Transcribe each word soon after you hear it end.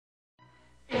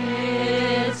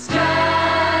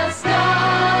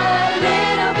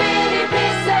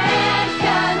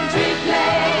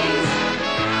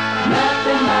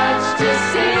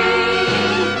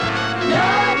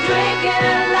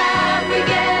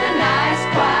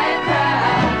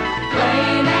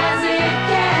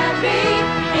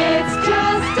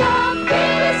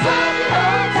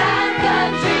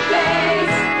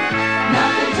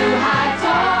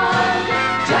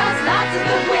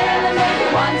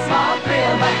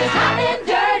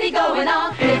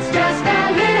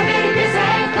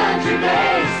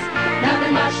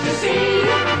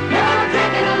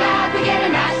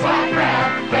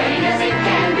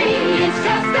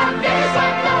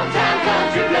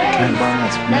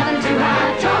Nothing too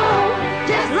high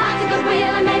to just lots of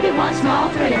goodwill and maybe one small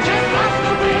thrill. Just lots of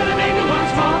goodwill and maybe one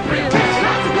small thrill. Just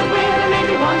lots of goodwill and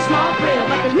maybe one small thrill.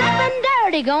 But there's nothing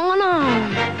dirty going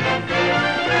on.